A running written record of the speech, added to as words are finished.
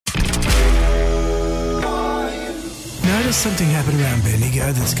noticed something happen around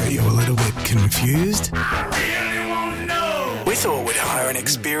Bendigo that's got you a little bit confused? We thought we'd hire an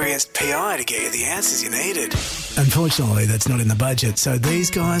experienced PI to get you the answers you needed. Unfortunately, that's not in the budget, so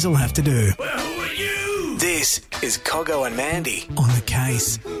these guys will have to do. Well, who are you? This is Cogho and Mandy on the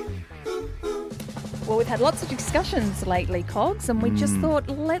case. Well, we've had lots of discussions lately, Cogs, and we just thought,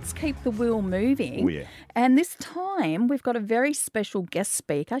 let's keep the wheel moving. Oh, yeah. And this time, we've got a very special guest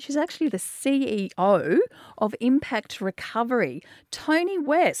speaker. She's actually the CEO of Impact Recovery. Tony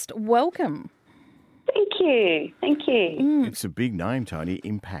West, welcome. Thank you. It's a big name, Tony.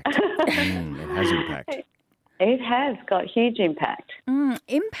 Impact. It has impact. It has got huge impact.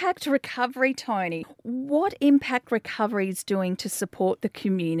 Impact Recovery, Tony. What Impact Recovery is doing to support the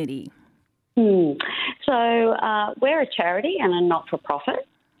community? So we're a charity and a not-for-profit,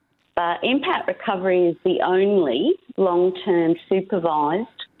 but Impact Recovery is the only long-term supervised,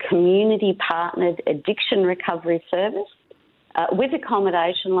 community-partnered addiction recovery service with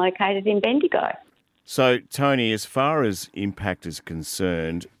accommodation located in Bendigo. So, Tony, as far as impact is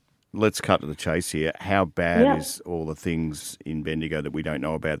concerned, let's cut to the chase here. How bad is all the things in Bendigo that we don't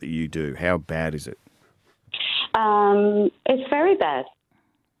know about that you do? How bad is it? It's very bad.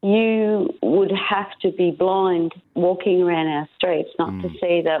 You would have to be blind walking around our streets not to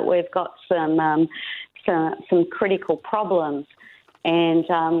see that we've got some critical problems. And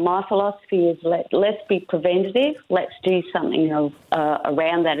my philosophy is let's be preventative. Let's do something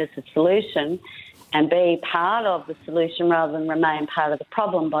around that as a solution and be part of the solution rather than remain part of the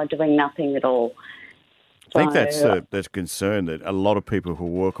problem by doing nothing at all. I think that's a concern that a lot of people who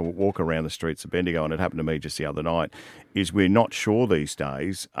walk around the streets of Bendigo, and it happened to me just the other night, is we're not sure these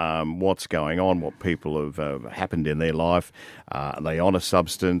days what's going on, what people have happened in their life. Are they on a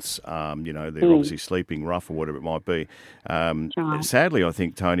substance? They're obviously sleeping rough or whatever it might be. Sadly, I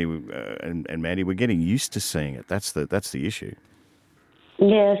think, Tony and Mandy, we're getting used to seeing it. That's the issue.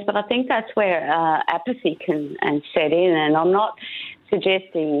 Yes, but I think that's where apathy can set in, and I'm not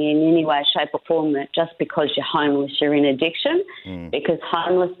suggesting in any way, shape or form that just because you're homeless you're in addiction, because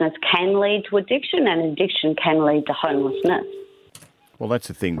homelessness can lead to addiction and addiction can lead to homelessness. Well, that's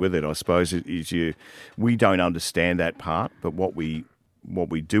the thing with it, I suppose, is we don't understand that part, but what we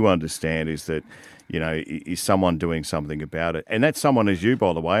do understand is that, is someone doing something about it? And that someone is you,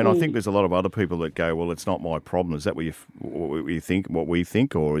 by the way. And I think there's a lot of other people that go, well, it's not my problem. Is that what we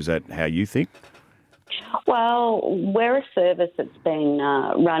think, or is that how you think? Well, we're a service that's been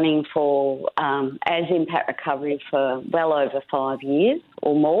running for, as Impact Recovery for well over 5 years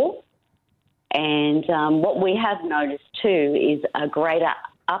or more. And what we have noticed too is a greater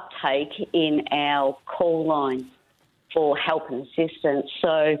uptake in our call line for help and assistance.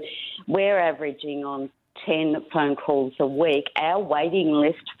 So we're averaging on 10 phone calls a week. Our waiting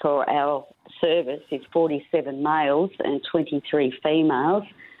list for our service is 47 males and 23 females,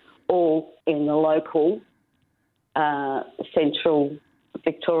 all in the local central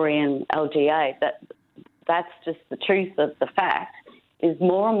Victorian LGA. That's just the truth of the fact, is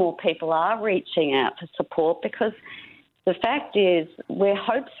more and more people are reaching out for support because the fact is where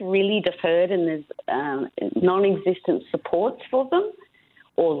hope's really deferred and there's non-existent supports for them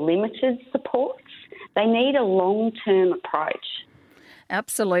or limited supports, they need a long-term approach.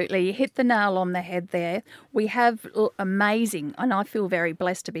 Absolutely. You hit the nail on the head there. We have amazing, and I feel very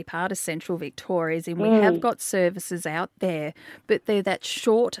blessed to be part of Central Victoria, and we have got services out there, but they're that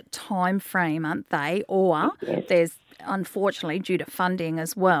short time frame, aren't they? Or there's, unfortunately, due to funding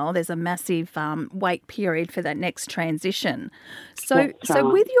as well, there's a massive wait period for that next transition. So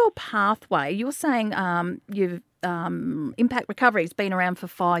with your pathway, you're saying you've Impact Recovery has been around for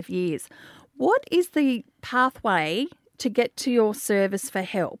 5 years. What is the pathway to get to your service for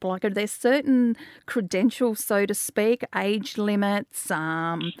help? Like, are there certain credentials, so to speak, age limits,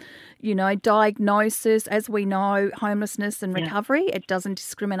 diagnosis? As we know, homelessness and recovery, it doesn't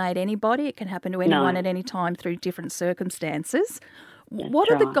discriminate anybody. It can happen to anyone at any time through different circumstances. What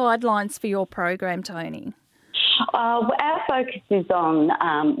are the guidelines for your program, Tony? Our focus is on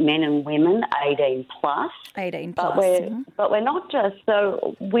men and women 18 plus. 18 plus. But we're not just,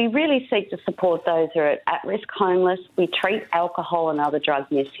 so we really seek to support those who are at-risk homeless. We treat alcohol and other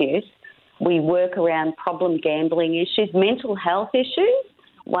drug misuse. We work around problem gambling issues, mental health issues.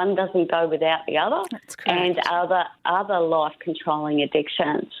 One doesn't go without the other. That's correct. And other life-controlling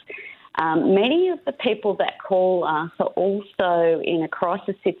addictions. Many of the people that call us are also in a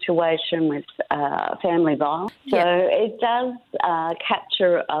crisis situation with family violence. So it does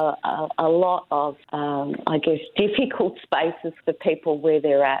capture a lot of, difficult spaces for people where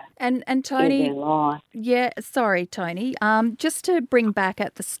they're at and Tony, in their life. Yeah, sorry, Tony. Just to bring back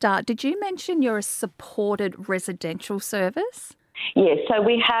at the start, did you mention you're a supported residential service? Yes, so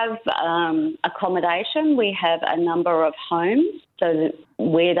we have accommodation. We have a number of homes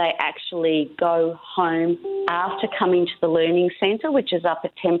where they actually go home after coming to the Learning Centre, which is up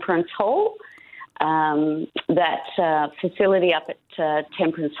at Temperance Hall. That facility up at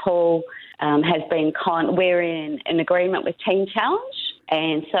Temperance Hall has been we're in an agreement with Teen Challenge.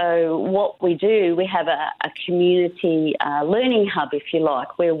 And so what we do, we have a community learning hub, if you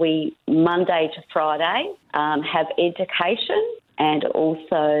like, where we, Monday to Friday, have education and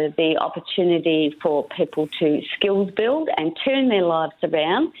also the opportunity for people to skills build and turn their lives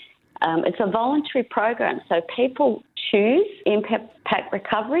around. It's a voluntary program, so people choose impact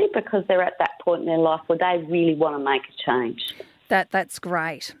recovery because they're at that point in their life where they really want to make a change. That's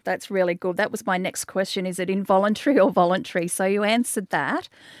great. That's really good. That was my next question. Is it involuntary or voluntary? So you answered that.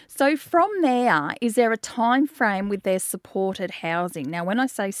 So from there, is there a time frame with their supported housing? Now, when I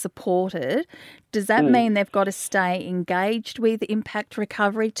say supported, does that mean they've got to stay engaged with impact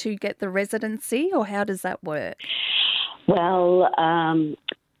recovery to get the residency, or how does that work? Well,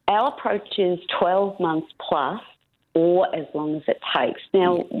 our approach is 12 months plus, or as long as it takes.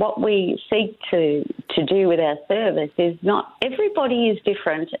 Now, what we seek to do with our service is not everybody is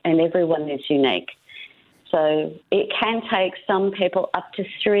different and everyone is unique. So it can take some people up to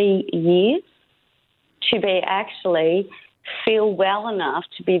 3 years to be actually feel well enough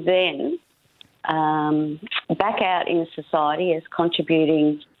to be then back out in society as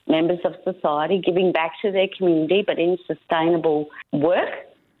contributing members of society, giving back to their community, but in sustainable work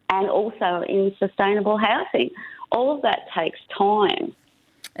and also in sustainable housing. All of that takes time.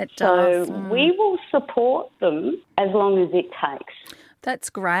 It does. So we will support them as long as it takes. That's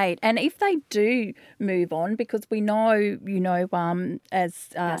great. And if they do move on, because we know, as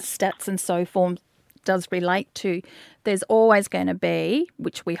stats and so forth does relate to, there's always going to be,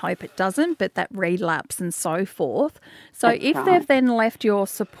 which we hope it doesn't, but that relapse and so forth. So if they've then left your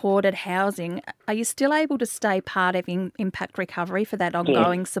supported housing, are you still able to stay part of impact recovery for that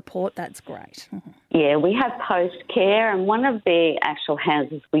ongoing support? That's great. Yeah, we have post-care, and one of the actual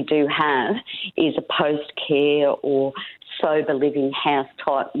houses we do have is a post-care or sober living house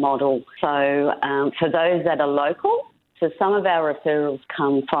type model. So for those that are local, so some of our referrals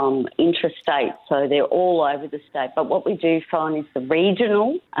come from intrastate, so they're all over the state. But what we do find is the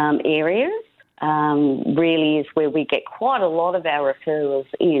regional areas really is where we get quite a lot of our referrals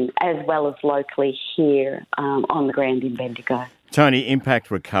in, as well as locally here on the ground in Bendigo. Tony, impact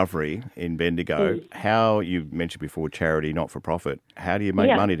recovery in Bendigo, how you mentioned before charity, not-for-profit, how do you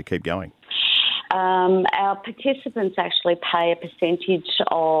make money to keep going? Our participants actually pay a percentage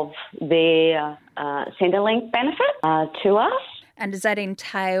of their Centrelink benefit to us. And does that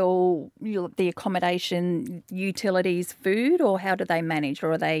entail the accommodation, utilities, food, or how do they manage,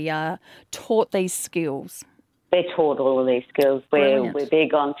 or are they taught these skills? They're taught all of these skills. We're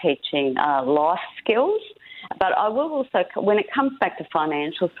big on teaching life skills. But I will also, when it comes back to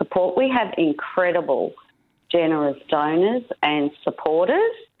financial support, we have incredible, generous donors and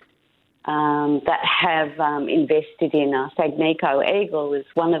supporters that have invested in us. Agnico Eagle is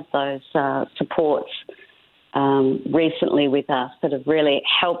one of those supports recently with us that have really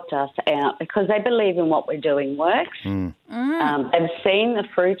helped us out because they believe in what we're doing works. They've seen the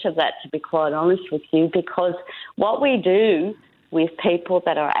fruit of that, to be quite honest with you, because what we do with people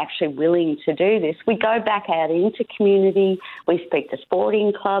that are actually willing to do this, we go back out into community, we speak to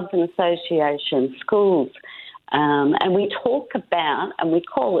sporting clubs and associations, schools, and we talk about, and we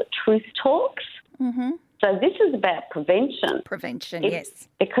call it truth talks. So this is about prevention. Prevention, yes.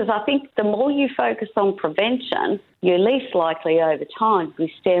 Because I think the more you focus on prevention, you're least likely over time to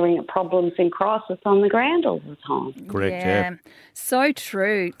be staring at problems in crisis on the ground all the time. Correct, yeah. So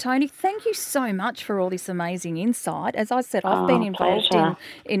true. Tony, thank you so much for all this amazing insight. As I said, I've been involved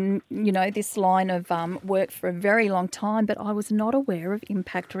in this line of work for a very long time, but I was not aware of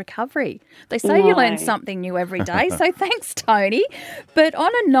impact recovery. They say you learn something new every day, so thanks, Tony. But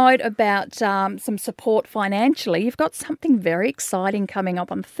on a note about some support financially, you've got something very exciting coming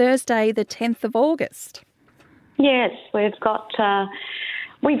up on Thursday, the 10th of August. Yes, we've got...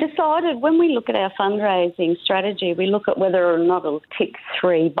 we decided when we look at our fundraising strategy, we look at whether or not it'll tick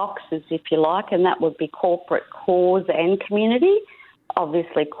 3 boxes, if you like, and that would be corporate, cause and community.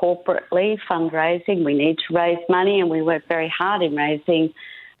 Obviously, corporately, fundraising, we need to raise money, and we work very hard in raising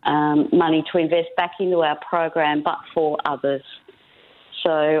money to invest back into our program, but for others.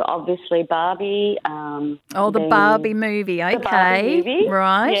 So obviously Barbie. The Barbie movie, okay. The Barbie movie,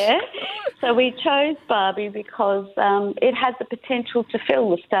 right. Yeah. So we chose Barbie because it had the potential to fill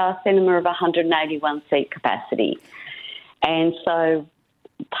the Star Cinema of 181 seat capacity. And so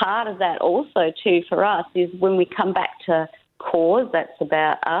part of that also too for us is when we come back to cause, that's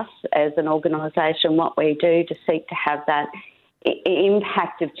about us as an organisation, what we do to seek to have that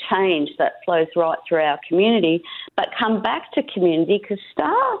impact of change that flows right through our community, but come back to community because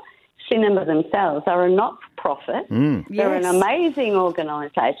Star Cinema themselves are a not-for-profit. They're an amazing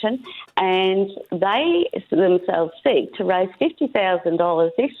organisation, and they themselves seek to raise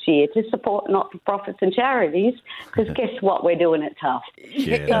 $50,000 this year to support not-for-profits and charities because guess what? We're doing it tough.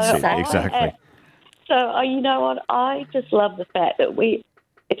 Yeah, that's it, exactly. So, you know what? I just love the fact that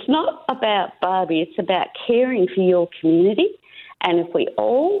it's not about Barbie, it's about caring for your community. And if we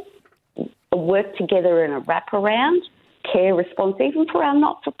all work together in a wraparound, care response, even for our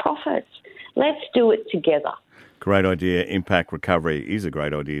not-for-profits, let's do it together. Great idea. Impact recovery is a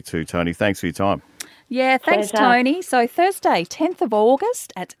great idea too, Tony. Thanks for your time. Yeah, thanks, Tony. So Thursday, 10th of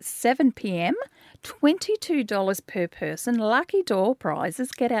August at 7 p.m, $22 per person. Lucky door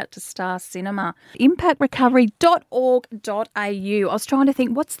prizes. Get out to Star Cinema. Impactrecovery.org.au. I was trying to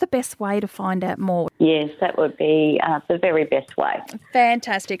think, what's the best way to find out more? Yes, that would be the very best way.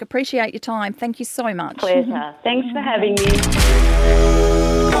 Fantastic. Appreciate your time. Thank you so much. Pleasure. Thanks for having me.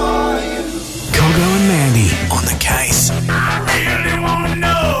 Cogho and